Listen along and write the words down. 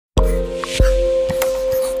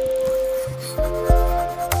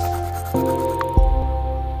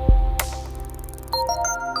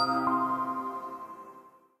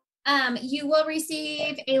You will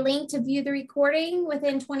receive a link to view the recording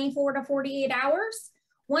within 24 to 48 hours.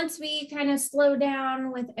 Once we kind of slow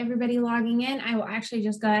down with everybody logging in, I will actually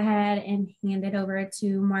just go ahead and hand it over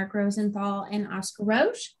to Mark Rosenthal and Oscar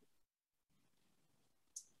Roche.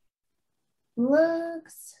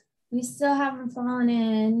 Looks, we still haven't fallen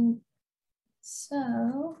in.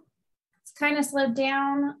 So it's kind of slowed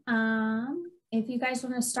down. If you guys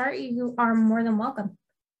want to start, you are more than welcome.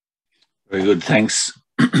 Very good. Thanks,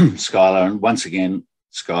 Skylar. And once again,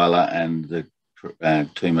 Skylar and the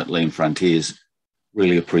team at Lean Frontiers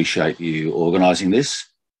really appreciate you organising this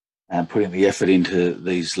and putting the effort into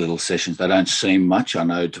these little sessions. They don't seem much, I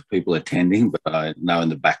know, to people attending, but I know in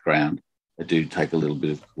the background they do take a little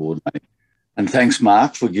bit of coordinating. And thanks,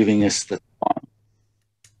 Mark, for giving us the time.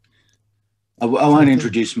 I won't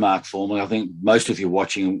introduce Mark formally. I think most of you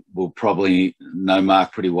watching will probably know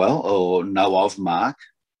Mark pretty well or know of Mark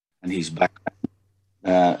and his background.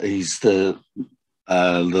 He's the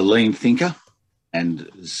lean thinker and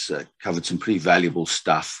has covered some pretty valuable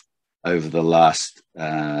stuff over the last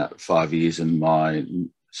 5 years in my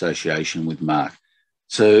association with Mark.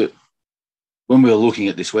 So when we were looking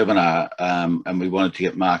at this webinar and we wanted to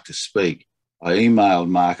get Mark to speak, I emailed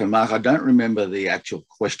Mark, and Mark, I don't remember the actual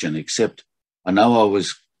question, except I know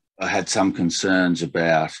I had some concerns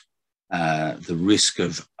about the risk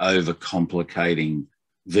of overcomplicating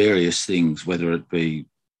various things, whether it be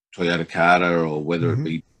Toyota Carter or whether it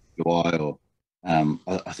be UI or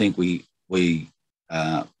I think we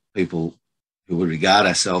people who would regard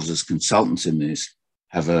ourselves as consultants in this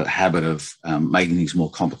have a habit of making things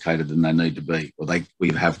more complicated than they need to be, or we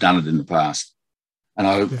have done it in the past. And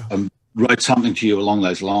I wrote something to you along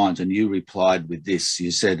those lines, and you replied with this.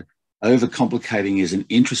 You said, "Overcomplicating is an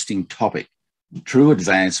interesting topic. True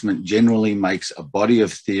advancement generally makes a body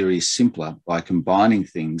of theory simpler by combining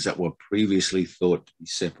things that were previously thought to be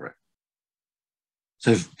separate."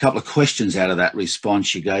 So a couple of questions out of that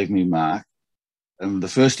response you gave me, Mark. The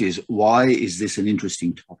first is, why is this an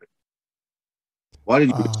interesting topic? Why did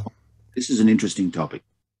you respond? This is an interesting topic.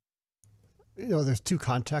 You know, there's two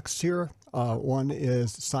contexts here. One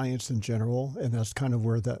is science in general, and that's kind of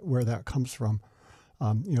where that comes from.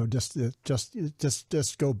 You know,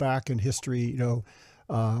 just go back in history. You know,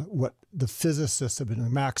 what the physicists have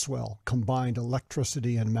been. Maxwell combined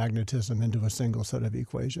electricity and magnetism into a single set of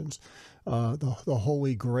equations. The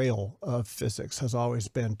holy grail of physics has always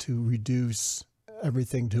been to reduce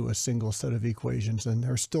everything to a single set of equations, and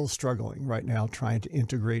they're still struggling right now trying to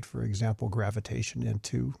integrate, for example, gravitation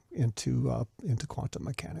into quantum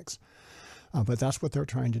mechanics. But that's what they're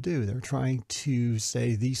trying to do. They're trying to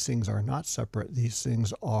say these things are not separate. These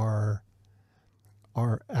things are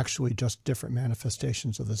actually just different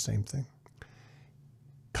manifestations of the same thing.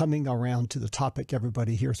 Coming around to the topic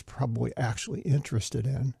everybody here is probably actually interested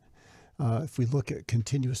in, if we look at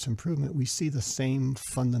continuous improvement, we see the same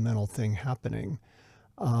fundamental thing happening.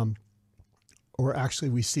 Or actually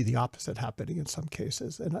we see the opposite happening in some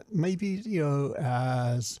cases. And maybe, you know,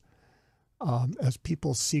 as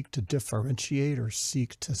people seek to differentiate or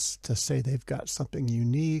seek to say they've got something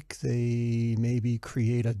unique, they maybe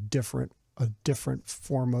create a different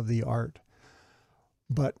form of the art.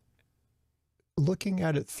 But looking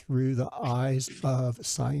at it through the eyes of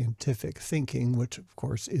scientific thinking, which of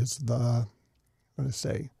course is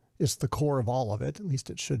it's the core of all of it, at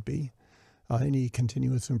least it should be. Any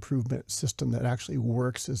continuous improvement system that actually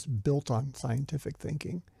works is built on scientific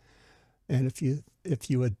thinking. And if you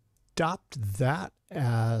adopt that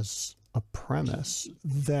as a premise,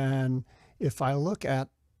 then if I look at,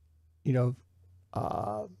 you know,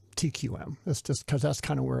 TQM, that's just because that's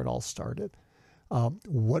kind of where it all started.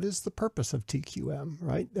 What is the purpose of TQM,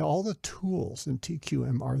 right? All the tools in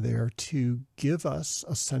TQM are there to give us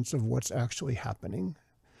a sense of what's actually happening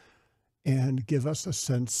and give us a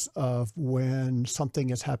sense of when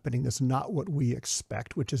something is happening that's not what we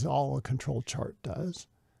expect, which is all a control chart does.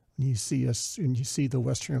 When you see the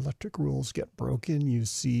Western Electric rules get broken, you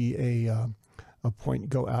see a point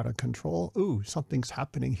go out of control. Ooh, something's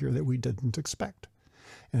happening here that we didn't expect.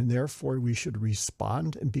 And therefore we should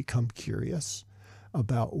respond and become curious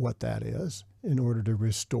about what that is in order to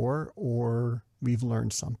restore, or we've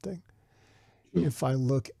learned something. If I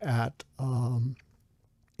look at,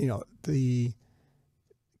 you know,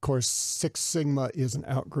 of course, Six Sigma is an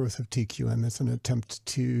outgrowth of TQM. It's an attempt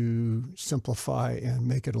to simplify and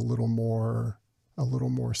make it a little more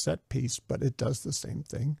set piece, but it does the same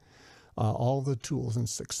thing. All the tools in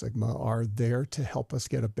Six Sigma are there to help us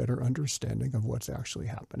get a better understanding of what's actually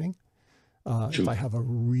happening. If I have a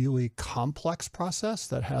really complex process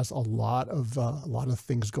that has a lot of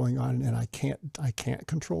things going on and I can't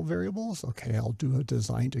control variables, okay, I'll do a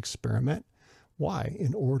designed experiment. Why?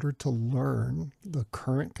 In order to learn the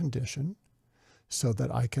current condition so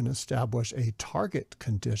that I can establish a target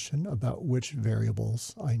condition about which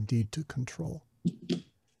variables I need to control.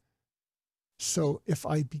 So if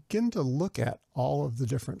I begin to look at all of the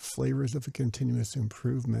different flavors of a continuous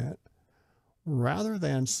improvement, rather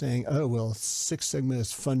than saying, oh, well, Six Sigma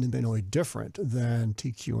is fundamentally different than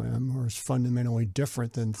TQM or is fundamentally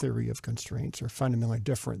different than theory of constraints or fundamentally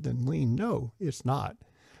different than lean. No, it's not.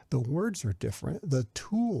 The words are different. The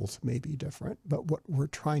tools may be different, but what we're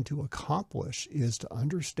trying to accomplish is to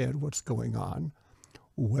understand what's going on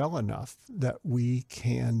well enough that we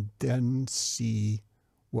can then see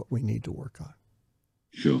what we need to work on.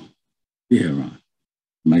 Sure. Yeah, right.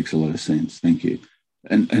 Makes a lot of sense. Thank you.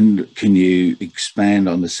 And can you expand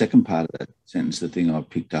on the second part of that sentence, the thing I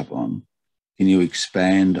picked up on? Can you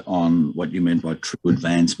expand on what you meant by true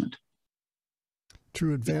advancement?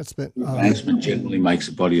 True advancement. Advancement generally makes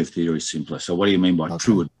a body of theory simpler. So what do you mean by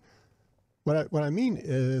true advancement? What I mean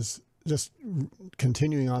is, just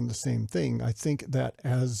continuing on the same thing, I think that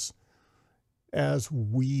as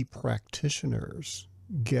we practitioners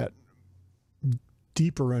get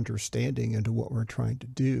deeper understanding into what we're trying to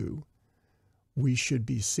do, we should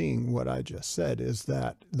be seeing what I just said, is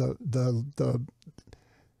that the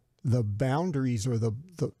boundaries or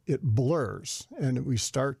it blurs, and we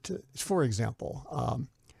start to, for example,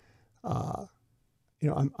 I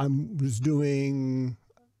was doing,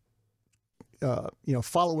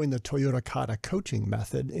 following the Toyota Kata coaching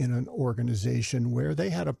method in an organization where they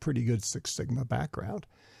had a pretty good Six Sigma background.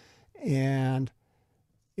 And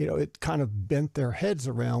it kind of bent their heads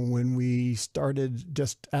around when we started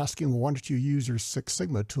just asking, well, why don't you use your Six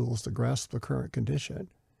Sigma tools to grasp the current condition?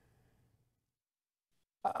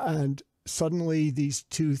 And suddenly these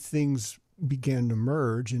two things began to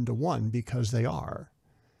merge into one because they are.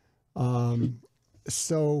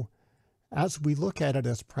 So as we look at it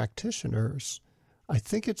as practitioners, I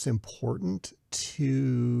think it's important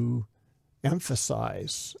to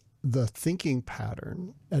emphasize the thinking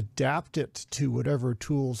pattern, adapt it to whatever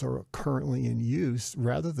tools are currently in use,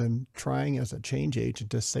 rather than trying as a change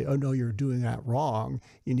agent to say, oh, no, you're doing that wrong.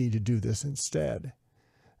 You need to do this instead.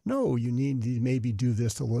 No, you need to maybe do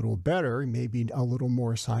this a little better, maybe a little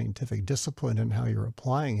more scientific discipline in how you're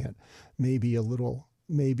applying it, maybe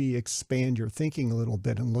expand your thinking a little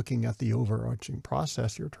bit and looking at the overarching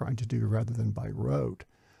process you're trying to do rather than by rote.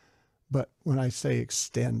 But when I say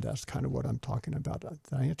extend, that's kind of what I'm talking about. Did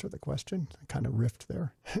I answer the question? I kind of riffed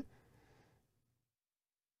there.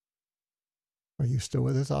 Are you still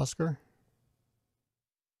with us, Oscar?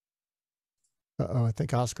 Uh-oh, I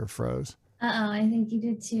think Oscar froze. Uh-oh, I think you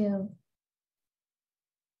did too.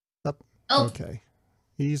 Oh. Okay.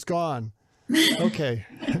 He's gone. Okay.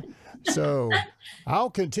 So I'll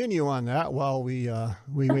continue on that while we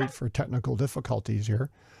wait for technical difficulties here.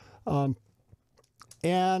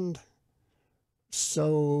 And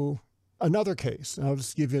so another case, I'll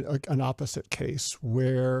just give you an opposite case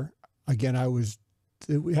where, again,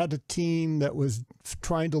 we had a team that was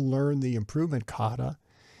trying to learn the improvement kata,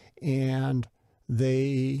 and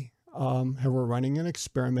they were running an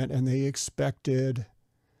experiment, and they expected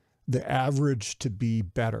the average to be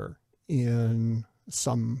better in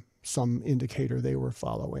some indicator they were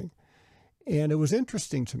following. And it was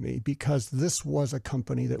interesting to me because this was a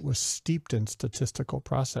company that was steeped in statistical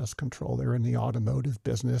process control. They're in the automotive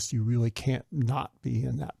business. You really can't not be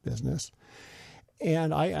in that business.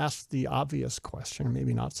 And I asked the obvious question,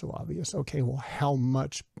 maybe not so obvious. Okay, well, how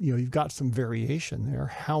much, you've got some variation there.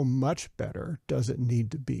 How much better does it need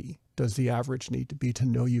to be? Does the average need to be to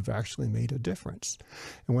know you've actually made a difference?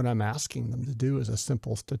 And what I'm asking them to do is a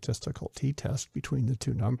simple statistical t-test between the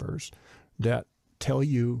two numbers that tell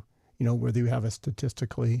you, whether you have a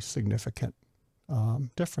statistically significant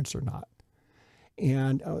difference or not.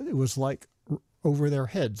 And it was like over their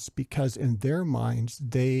heads, because in their minds,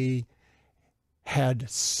 they had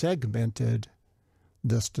segmented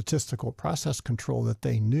the statistical process control that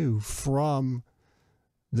they knew from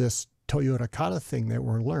this Toyota Kata thing they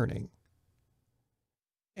were learning.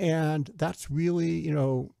 And that's really,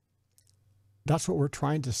 that's what we're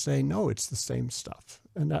trying to say. No, it's the same stuff.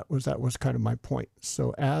 And that was kind of my point.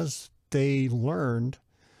 So as they learned,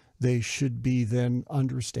 they should be then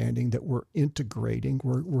understanding that we're integrating,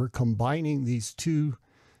 we're combining these two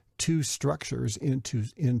structures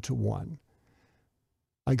into one.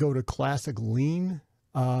 I go to classic lean,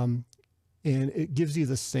 and it gives you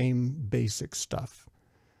the same basic stuff.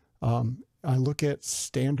 I look at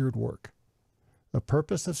standard work. The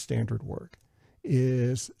purpose of standard work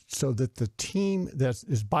is so that the team that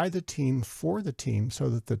is by the team for the team, so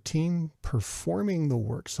that the team performing the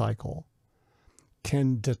work cycle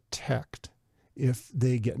can detect if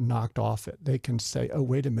they get knocked off it. They can say, oh,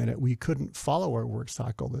 wait a minute, we couldn't follow our work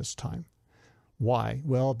cycle this time. Why?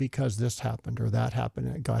 Well, because this happened or that happened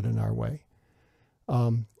and it got in our way.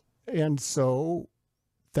 And so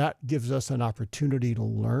that gives us an opportunity to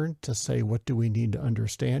learn, to say, what do we need to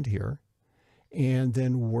understand here? And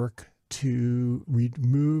then work to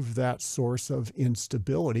remove that source of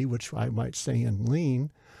instability, which I might say in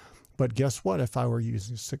Lean. But guess what? If I were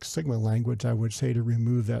using Six Sigma language, I would say to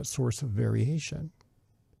remove that source of variation.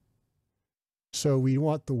 So we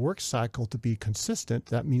want the work cycle to be consistent.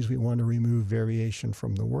 That means we want to remove variation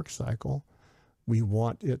from the work cycle. We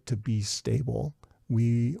want it to be stable.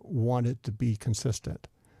 We want it to be consistent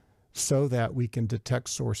so that we can detect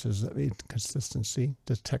sources of inconsistency,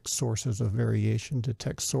 detect sources of variation,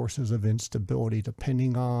 detect sources of instability,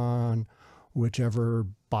 depending on whichever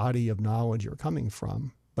body of knowledge you're coming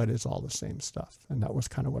from, but it's all the same stuff. And that was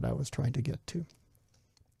kind of what I was trying to get to.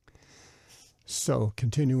 So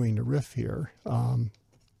continuing to riff here,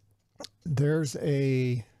 there's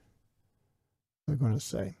a, I'm going to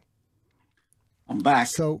say. I'm back.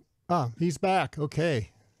 So, he's back.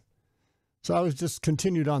 Okay. So I was just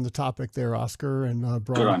continued on the topic there, Oscar, and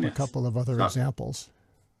brought up a couple of other examples.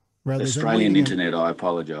 Rather Australian internet, I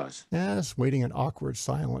apologize. Yeah, it's waiting in awkward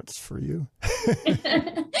silence for you.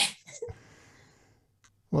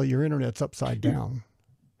 Well, your internet's upside down.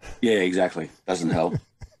 Yeah, exactly. Doesn't help.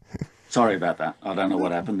 Sorry about that. I don't know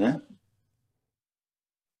what happened there.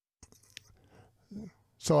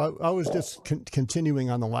 So I was just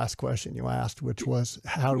continuing on the last question you asked, which was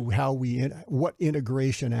what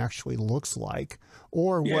integration actually looks like,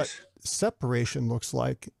 or Yes. what separation looks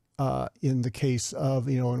like in the case of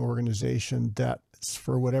an organization that,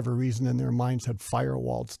 for whatever reason, in their minds had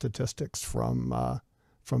firewalled statistics from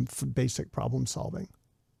basic problem solving.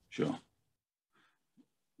 Sure.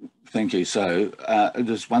 Thank you. So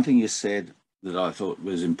there's one thing you said that I thought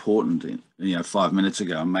was important, 5 minutes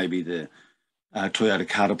ago, and maybe the Toyota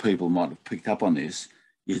Carter people might have picked up on this.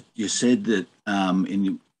 You said that in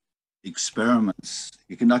your experiments,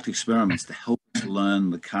 you conduct experiments to help us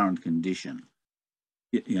learn the current condition.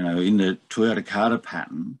 In the Toyota Carter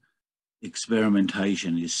pattern,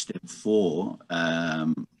 experimentation is step 4,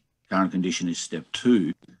 current condition is step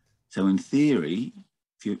 2. So in theory,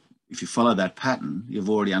 if you follow that pattern, you've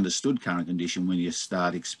already understood current condition when you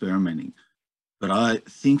start experimenting. But I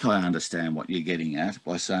think I understand what you're getting at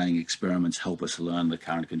by saying experiments help us learn the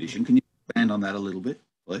current condition. Can you expand on that a little bit,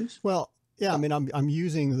 please? Well, yeah, I mean, I'm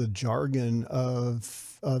using the jargon of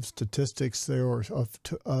statistics there, or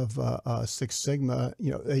of Six Sigma.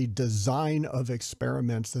 A design of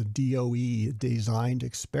experiments, the DOE, designed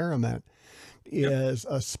experiment, is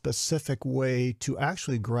a specific way to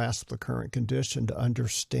actually grasp the current condition, to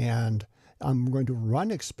understand. I'm going to run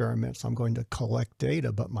experiments, I'm going to collect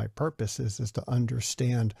data, but my purpose is to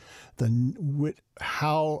understand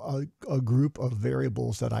how a group of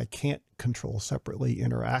variables that I can't control separately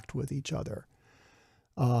interact with each other.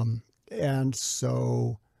 And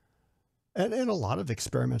so, and a lot of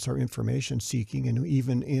experiments are information seeking, and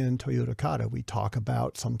even in Toyota Kata, we talk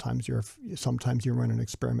about sometimes you run an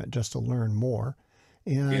experiment just to learn more.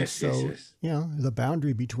 And yes. The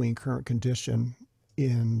boundary between current condition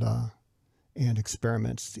and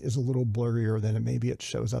experiments is a little blurrier than maybe it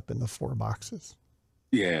shows up in the 4 boxes.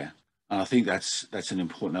 Yeah, and I think that's an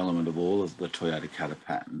important element of all of the Toyota Kata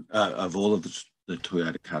pattern, of all of the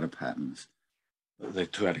Toyota Kata patterns. The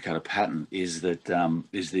Toyota Kata pattern is that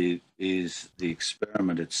the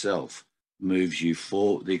experiment itself moves you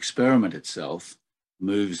forward. The experiment itself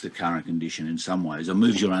moves the current condition in some ways, or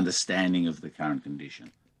moves your understanding of the current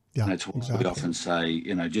condition. Yeah, and that's why exactly. we often say,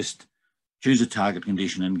 just choose a target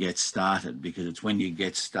condition and get started, because it's when you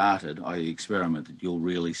get started, i.e. experiment, that you'll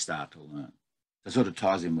really start to learn. So it sort of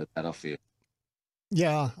ties in with that, I feel.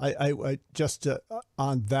 Yeah, I just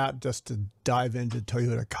on that, just to dive into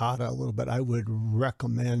Toyota Kata a little bit, I would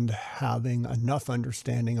recommend having enough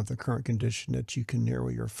understanding of the current condition that you can narrow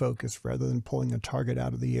your focus rather than pulling a target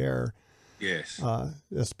out of the air. Yes.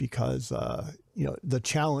 Just because, the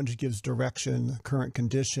challenge gives direction, the current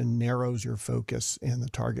condition narrows your focus, and the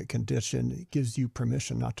target condition gives you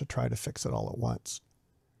permission not to try to fix it all at once.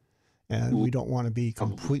 And we don't want to be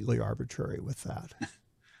completely arbitrary with that.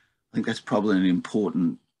 I think that's probably an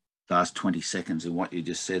important last 20 seconds in what you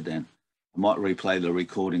just said then. I might replay the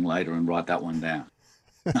recording later and write that one down.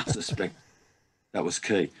 I suspect that was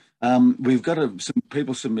key. We've got some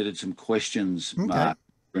people submitted some questions, Okay. Mark,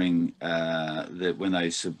 that when they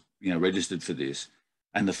registered for this.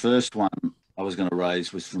 And the first one I was going to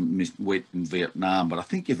raise was from Miss Wet in Vietnam, but I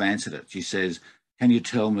think you've answered it. She says, can you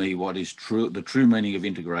tell me what is the true meaning of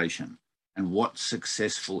integration and what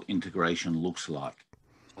successful integration looks like?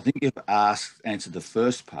 I think you've answered the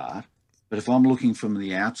first part, but if I'm looking from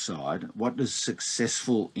the outside, what does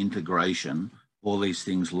successful integration, all these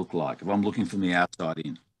things look like? If I'm looking from the outside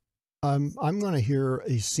in. I'm going to hear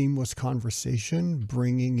a seamless conversation,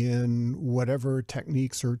 bringing in whatever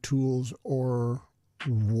techniques or tools or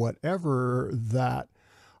whatever that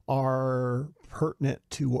are pertinent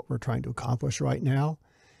to what we're trying to accomplish right now.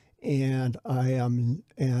 And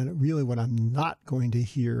really what I'm not going to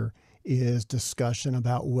hear is discussion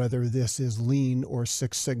about whether this is Lean or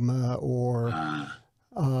Six Sigma or,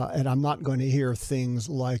 and I'm not going to hear things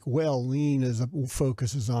like, well, Lean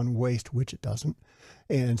focuses on waste, which it doesn't.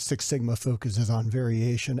 And Six Sigma focuses on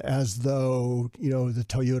variation, as though, the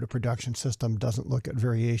Toyota production system doesn't look at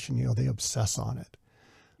variation, they obsess on it.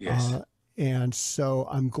 Yes. And so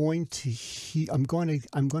I'm going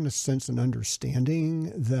to sense an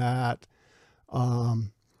understanding that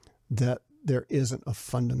that there isn't a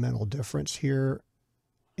fundamental difference here,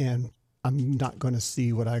 and I'm not going to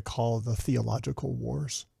see what I call the theological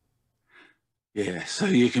wars. Yeah, so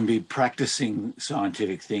you can be practicing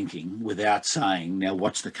scientific thinking without saying, now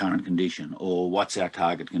what's the current condition or what's our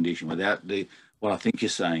target condition? What I think you're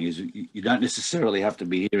saying is you don't necessarily have to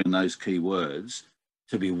be hearing those key words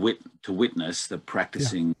to witness the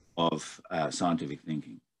practicing of scientific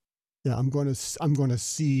thinking. Yeah, I'm going to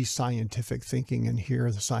see scientific thinking and hear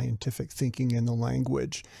the scientific thinking in the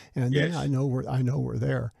language, and then I know we're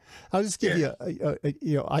there. I'll just give you,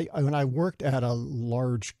 when I worked at a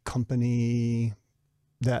large company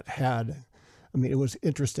that had, it was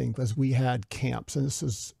interesting because we had camps, and this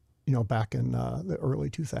is back in the early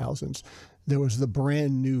 2000s. There was the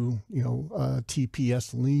brand new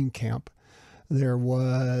TPS Lean camp. There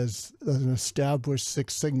was an established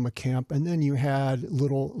Six Sigma camp, and then you had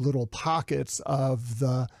little pockets of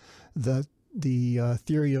the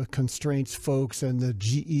theory of constraints folks and the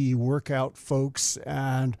GE workout folks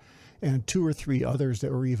and two or three others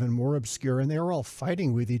that were even more obscure, and they were all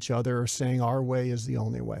fighting with each other, saying our way is the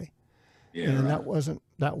only way. Yeah, and that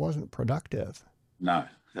wasn't productive. No,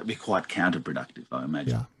 that'd be quite counterproductive, I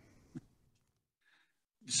imagine. Yeah.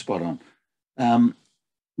 Spot on.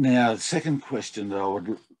 Now, the second question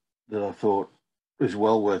that I thought was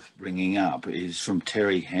well worth bringing up is from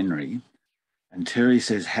Terry Henry. And Terry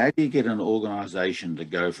says, how do you get an organisation to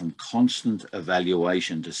go from constant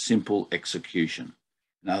evaluation to simple execution?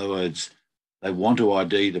 In other words, they want to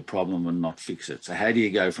ID the problem and not fix it. So how do you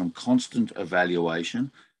go from constant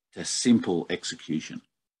evaluation to simple execution?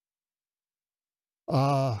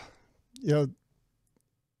 What are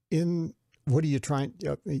you trying?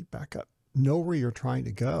 Let me back up. Know where you're trying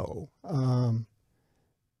to go.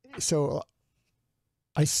 So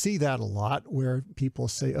I see that a lot where people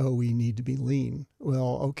say, oh, we need to be lean.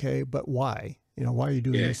 Well, okay, but why? Why are you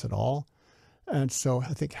doing this at all? And so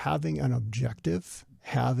I think having an objective,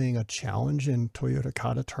 having a challenge in Toyota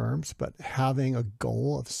Kata terms, but having a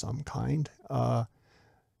goal of some kind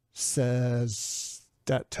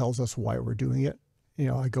tells us why we're doing it.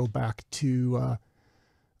 I go back to,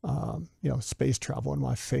 space travel, and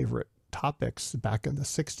my favorite topics back in the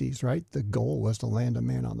 60s, right? The goal was to land a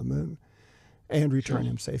man on the moon and return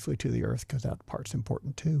him safely to the earth, because that part's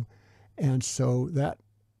important too. And so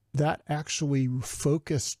that actually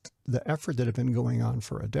focused the effort that had been going on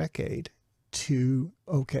for a decade to,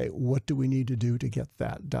 okay, what do we need to do to get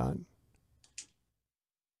that done?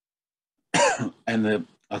 And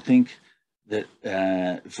I think that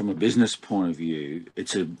from a business point of view,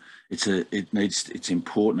 it's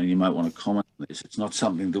important, and you might want to comment on this. It's not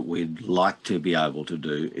something that we'd like to be able to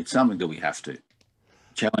do. It's something that we have to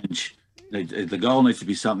challenge. The goal needs to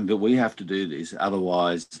be something that we have to do this.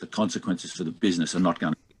 Otherwise, the consequences for the business are not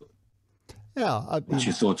going to be good. Yeah. What's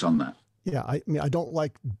your thoughts on that? Yeah, I don't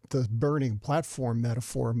like the burning platform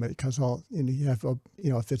metaphor, because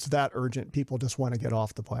if it's that urgent, people just want to get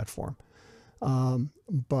off the platform.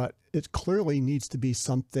 But it clearly needs to be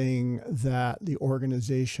something that the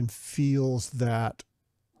organization feels that,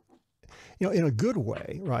 in a good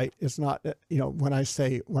way, right? It's not, when I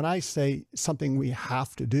say something we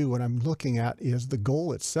have to do, what I'm looking at is the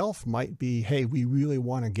goal itself might be, hey, we really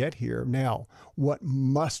want to get here. Now, what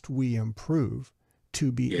must we improve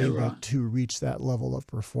to be able to reach that level of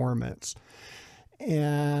performance?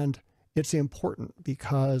 And it's important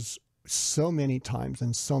because so many times,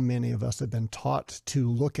 and so many of us have been taught to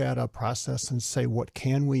look at a process and say, what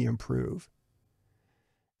can we improve?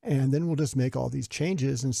 And then we'll just make all these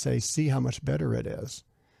changes and say, see how much better it is.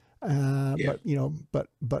 But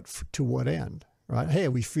to what end, right? Hey,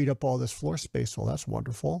 we freed up all this floor space. Well, that's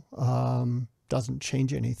wonderful. Doesn't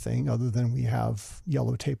change anything other than we have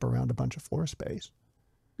yellow tape around a bunch of floor space.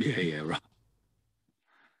 Yeah, right.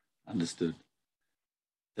 Understood.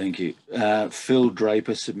 Thank you. Phil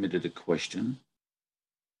Draper submitted a question,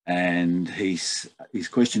 and his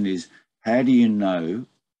question is, how do you know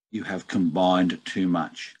you have combined too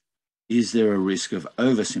much? Is there a risk of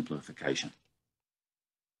oversimplification?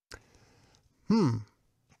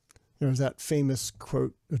 There's that famous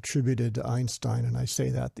quote attributed to Einstein, and I say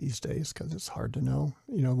that these days because it's hard to know,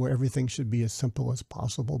 where everything should be as simple as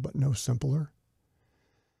possible, but no simpler.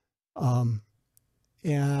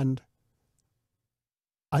 And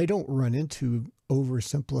I don't run into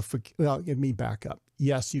oversimplification. Well, let me back up.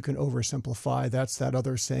 Yes, you can oversimplify. That's that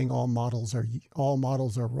other saying, all models are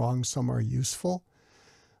wrong, some are useful.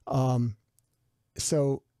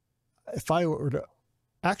 So if I were to,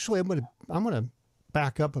 actually, I'm going to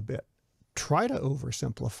back up a bit. Try to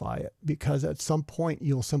oversimplify it, because at some point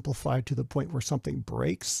you'll simplify to the point where something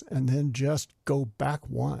breaks, and then just go back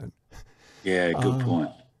one. Yeah, good point.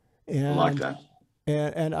 I like that.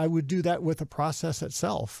 And I would do that with the process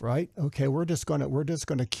itself, right? Okay, we're going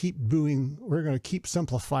to keep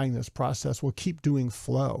simplifying this process. We'll keep doing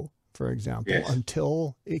flow, for example,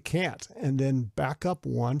 until it can't, and then back up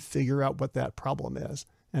one, figure out what that problem is,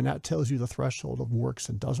 and that tells you the threshold of works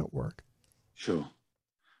and doesn't work. Sure.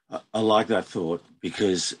 I like that thought,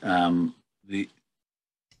 because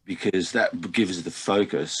because that gives the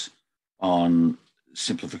focus on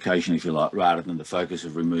simplification, if you like, rather than the focus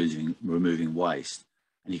of removing waste.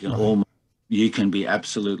 And you can you can be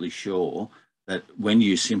absolutely sure that when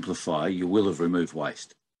you simplify, you will have removed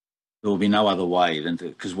waste. There will be no other way than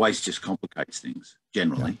because waste just complicates things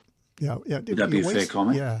generally. Yeah. Would that be a fair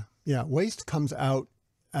comment? Yeah. Waste comes out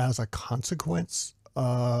as a consequence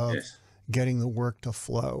of getting the work to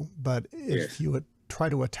flow. But if you would try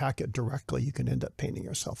to attack it directly, you can end up painting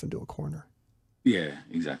yourself into a corner. Yeah,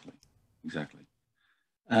 exactly.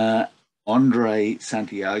 Andre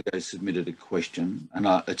Santiago submitted a question,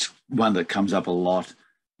 and it's one that comes up a lot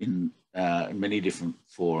in many different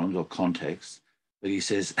forums or contexts. But he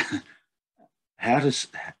says, how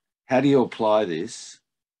do you apply this?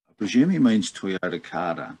 I presume he means Toyota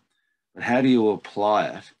Carter, but how do you apply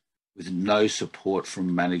it with no support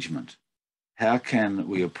from management? How can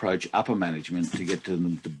we approach upper management to get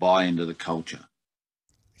them to buy into the culture?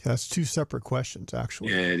 Yeah, that's two separate questions,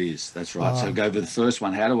 actually. Yeah, it is. That's right. So go for the first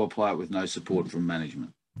one. How to apply it with no support from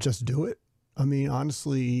management? Just do it. I mean,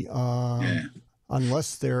 honestly,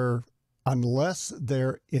 unless they're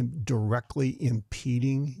directly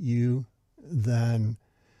impeding you, then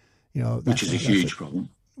which is a huge problem.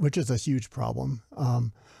 Which is a huge problem.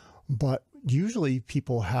 But usually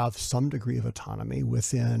people have some degree of autonomy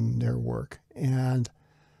within their work, and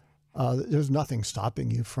there's nothing stopping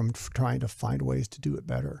you from trying to find ways to do it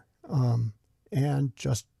better. And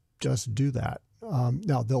just do that.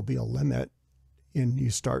 Now there'll be a limit, and you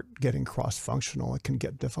start getting cross-functional. It can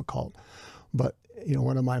get difficult, but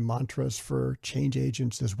one of my mantras for change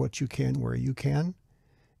agents is what you can where you can.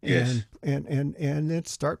 Yes. And then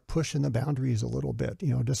start pushing the boundaries a little bit,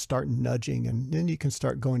 just start nudging, and then you can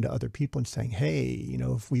start going to other people and saying, hey,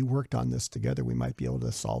 if we worked on this together, we might be able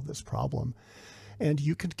to solve this problem. And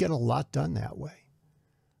you could get a lot done that way.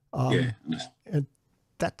 And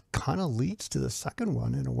that kind of leads to the second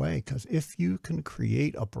one in a way, because if you can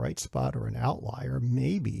create a bright spot or an outlier,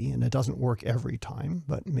 maybe, and it doesn't work every time,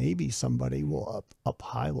 but maybe somebody will up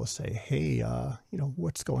high will say, hey,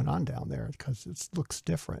 what's going on down there? Because it looks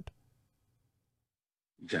different.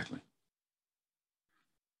 Exactly.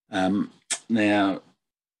 Now,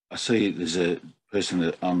 I see there's a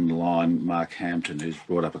person online, Mark Hampton, who's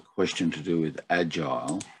brought up a question to do with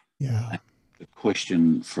Agile. Yeah. A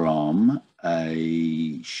question from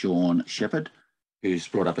a Sean Shepherd, who's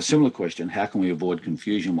brought up a similar question. How can we avoid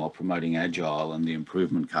confusion while promoting Agile and the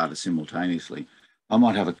improvement Carter simultaneously? I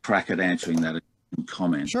might have a crack at answering that in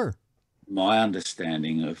comment. Sure. My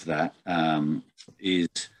understanding of that is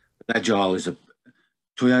that Agile is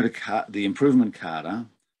the improvement Carter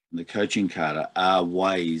and the coaching Carter are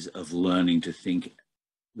ways of learning to think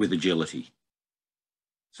with agility.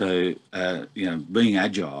 So, being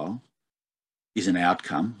agile is an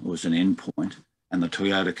outcome or is an endpoint, and the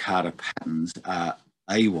Toyota Carter patterns are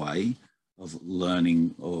a way of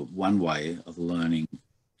learning, or one way of learning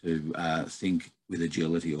to think with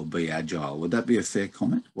agility or be agile. Would that be a fair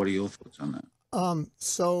comment? What are your thoughts on that?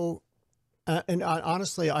 And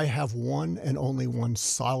honestly, I have one and only one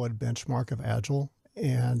solid benchmark of Agile,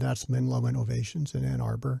 and that's Menlo Innovations in Ann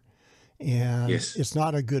Arbor. And Yes. it's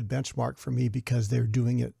not a good benchmark for me because they're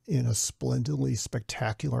doing it in a splendidly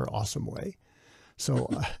spectacular, awesome way. So,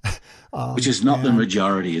 Which is not the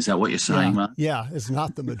majority. Is that what you're saying, Mark? Yeah, it's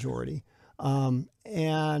not the majority.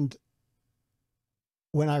 And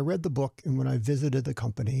when I read the book and when I visited the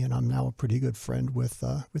company, and I'm now a pretty good friend with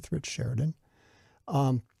Rich Sheridan,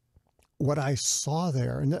 what I saw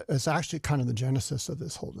there, and it's actually kind of the genesis of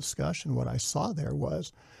this whole discussion, what I saw there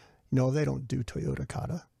was, no, they don't do Toyota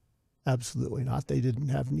Kata. Absolutely not. They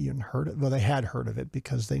haven't even heard it. Well, they had heard of it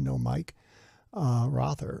because they know Mike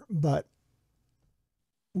Rother, but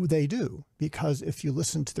they do, because if you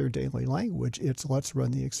listen to their daily language, it's let's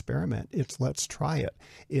run the experiment. It's let's try it.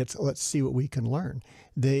 It's let's see what we can learn.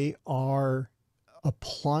 They are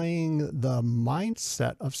applying the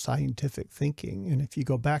mindset of scientific thinking. And if you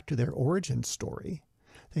go back to their origin story,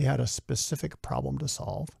 they had a specific problem to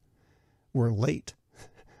solve. We're late.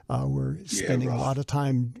 We're spending a lot of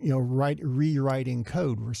time, rewriting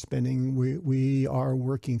code. We are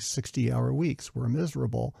working 60-hour weeks. We're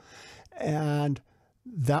miserable. And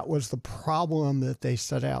that was the problem that they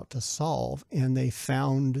set out to solve. And they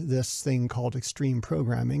found this thing called extreme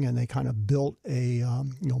programming, and they kind of built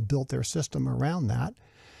built their system around that,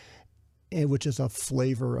 which is a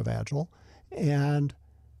flavor of Agile. And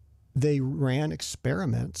they ran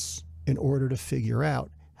experiments in order to figure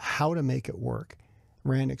out how to make it work.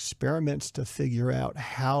 Ran experiments to figure out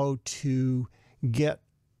how to get,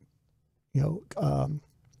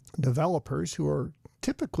 developers who are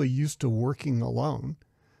typically used to working alone,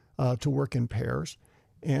 to work in pairs,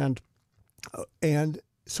 and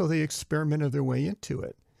so they experimented their way into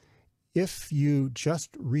it. If you just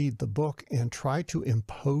read the book and try to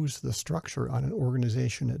impose the structure on an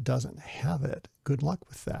organization that doesn't have it, good luck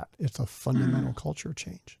with that. It's a fundamental culture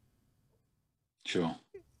change. Sure.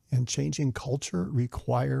 And changing culture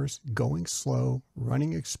requires going slow,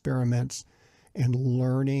 running experiments, and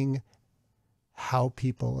learning how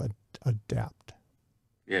people adapt.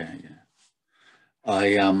 Yeah.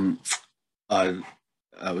 I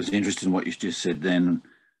was interested in what you just said then.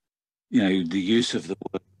 The use of the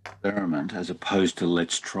word experiment as opposed to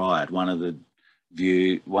let's try it. One of the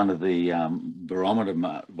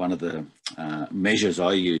measures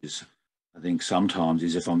I use, I think sometimes,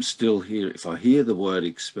 is if I hear the word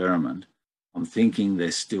experiment, I'm thinking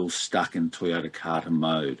they're still stuck in Toyota Kata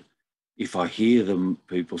mode. If I hear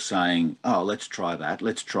people saying, oh, let's try that,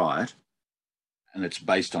 let's try it, and it's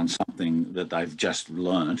based on something that they've just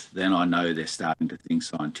learned, then I know they're starting to think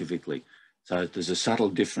scientifically. So there's a subtle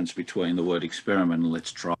difference between the word experiment and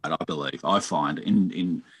let's try it, I find,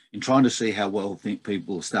 in trying to see how well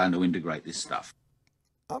people are starting to integrate this stuff.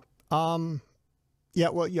 Yeah,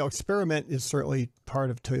 well, experiment is certainly part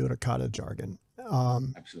of Toyota Kata jargon.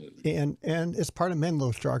 Absolutely. And it's part of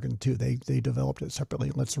Menlo's jargon too. They developed it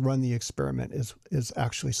separately. Let's run the experiment is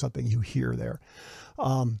actually something you hear there.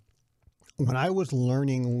 When I was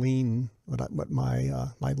learning Lean, what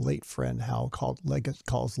my late friend Hal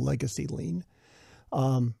calls legacy Lean,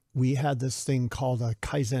 we had this thing called a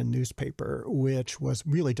Kaizen newspaper, which was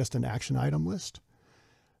really just an action item list,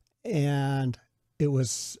 and it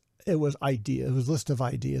was a list of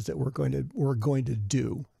ideas that we're going to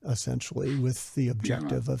do essentially with the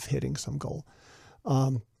objective of hitting some goal.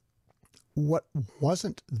 What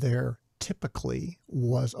wasn't there typically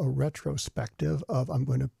was a retrospective of, I'm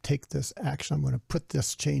going to take this action, I'm going to put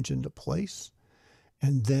this change into place,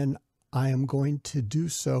 and then I am going to do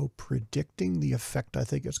so predicting the effect I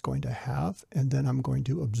think it's going to have, and then I'm going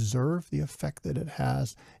to observe the effect that it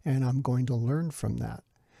has, and I'm going to learn from that.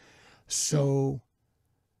 So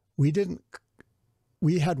we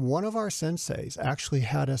had one of our senseis actually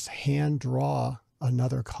had us hand draw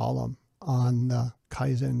another column on the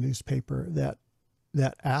Kaizen newspaper that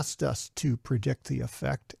asked us to predict the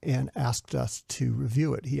effect and asked us to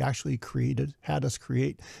review it. He actually had us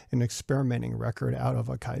create an experimenting record out of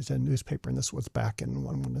a Kaizen newspaper. And this was back in, I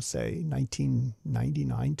want to say,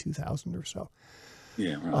 1999, 2000 or so.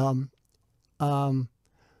 Yeah, right.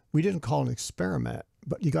 We didn't call it an experiment,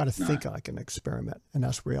 but you got to think like an experiment. And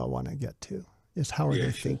that's where I want to get to, is how are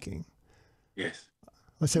they thinking? Yes.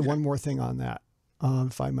 Let's say one more thing on that,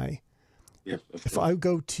 if I may. Yep, if I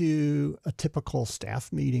go to a typical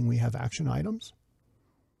staff meeting, we have action items.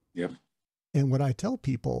 Yep. And what I tell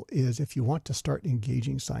people is, if you want to start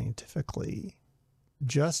engaging scientifically,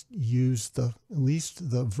 just use at least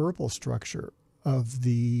the verbal structure of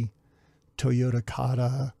the Toyota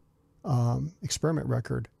Kata experiment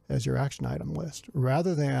record as your action item list,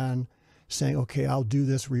 rather than saying, okay, I'll do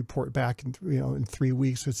this report back in 3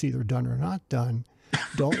 weeks. It's either done or not done.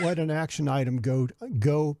 Don't let an action item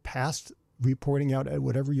go past reporting out at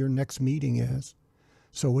whatever your next meeting is.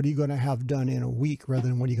 So what are you going to have done in a week rather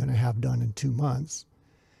than what are you going to have done in 2 months?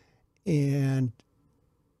 And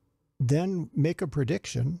then make a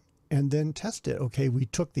prediction and then test it. Okay, we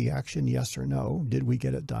took the action, yes or no. Did we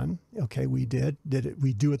get it done? Okay, we did.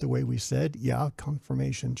 We do it the way we said? Yeah,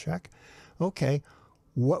 confirmation check. Okay,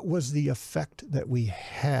 what was the effect that we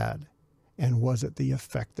had? And was it the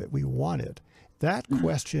effect that we wanted? That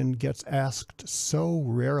question gets asked so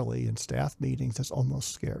rarely in staff meetings, it's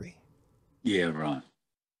almost scary. Yeah, right.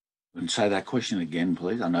 And say that question again,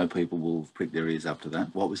 please. I know people will prick their ears up to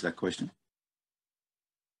that. What was that question?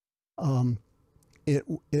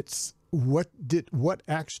 It's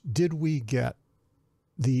did we get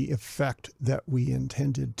the effect that we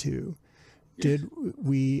intended to? Yes. Did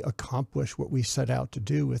we accomplish what we set out to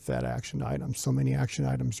do with that action item? So many action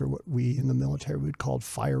items are what we in the military would call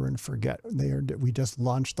fire and forget. We just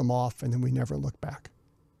launched them off and then we never look back.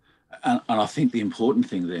 And I think the important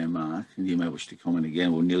thing there, Mark, and you may wish to comment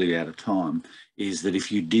again, we're nearly out of time, is that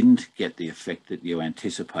if you didn't get the effect that you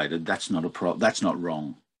anticipated, that's not a problem. That's not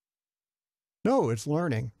wrong. No, it's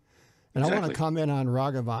learning. And exactly. I want to comment on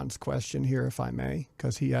Raghavan's question here, if I may,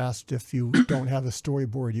 because he asked if you don't have a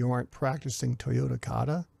storyboard, you aren't practicing Toyota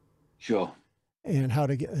Kata. Sure. And how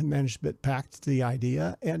to get management back to the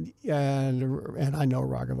idea. And I know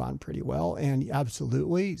Raghavan pretty well. And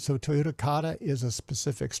absolutely. So Toyota Kata is a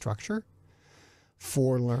specific structure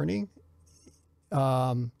for learning.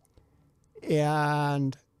 And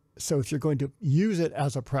so if you're going to use it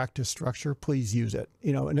as a practice structure, please use it.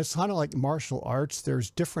 And it's kind of like martial arts. There's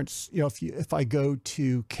different, if I go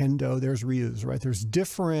to Kendo, there's ryus, right? There's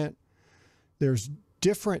different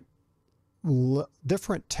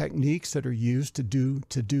techniques that are used to do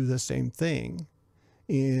the same thing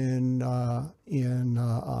in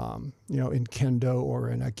Kendo or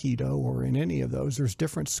in Aikido or in any of those. There's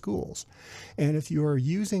different schools. And if you are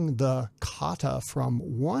using the kata from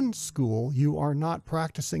one school, you are not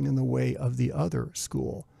practicing in the way of the other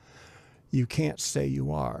school. You can't say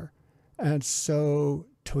you are. And so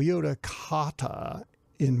Toyota Kata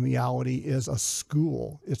in reality is a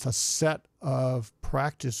school. It's a set of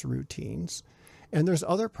practice routines. And there's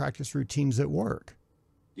other practice routines that work.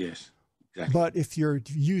 Yes, exactly. But if you're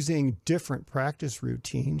using different practice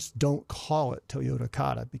routines, don't call it Toyota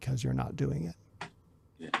Kata because you're not doing it.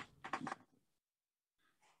 Yeah.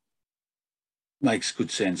 Makes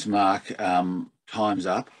good sense, Mark. Time's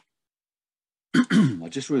up. I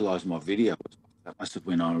just realised my video, that must have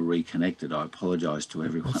when I reconnected. I apologise to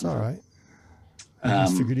everyone. That's all right. I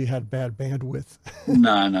just figured you had bad bandwidth.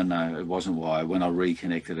 No, it wasn't why. When I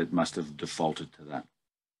reconnected, it must have defaulted to that.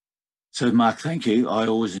 So, Mark, thank you. I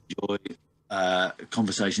always enjoy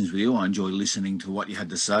conversations with you. I enjoy listening to what you had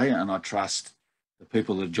to say, and I trust the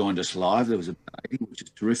people that joined us live, there was a baby, which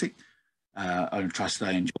is terrific. I trust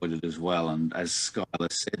they enjoyed it as well. And as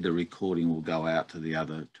Skylar said, the recording will go out to the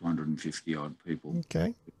other 250 odd people.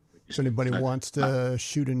 Okay. If anybody wants to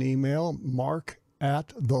shoot an email,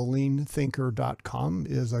 mark@theleanthinker.com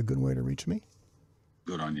is a good way to reach me.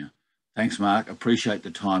 Good on you. Thanks, Mark. Appreciate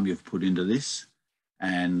the time you've put into this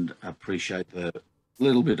and appreciate the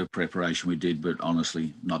little bit of preparation we did, but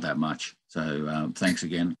honestly, not that much. So thanks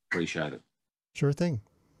again. Appreciate it. Sure thing.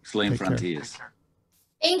 It's Lean Frontiers.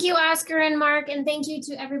 Thank you, Oscar and Mark, and thank you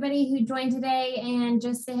to everybody who joined today. And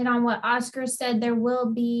just to hit on what Oscar said, there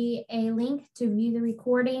will be a link to view the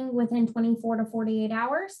recording within 24 to 48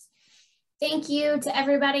 hours. Thank you to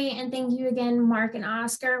everybody, and thank you again, Mark and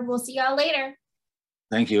Oscar. We'll see y'all later.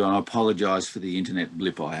 Thank you, and I apologize for the internet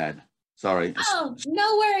blip I had. Sorry. Oh,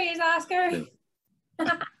 no worries, Oscar.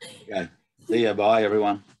 Okay. See ya. Bye,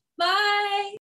 everyone. Bye.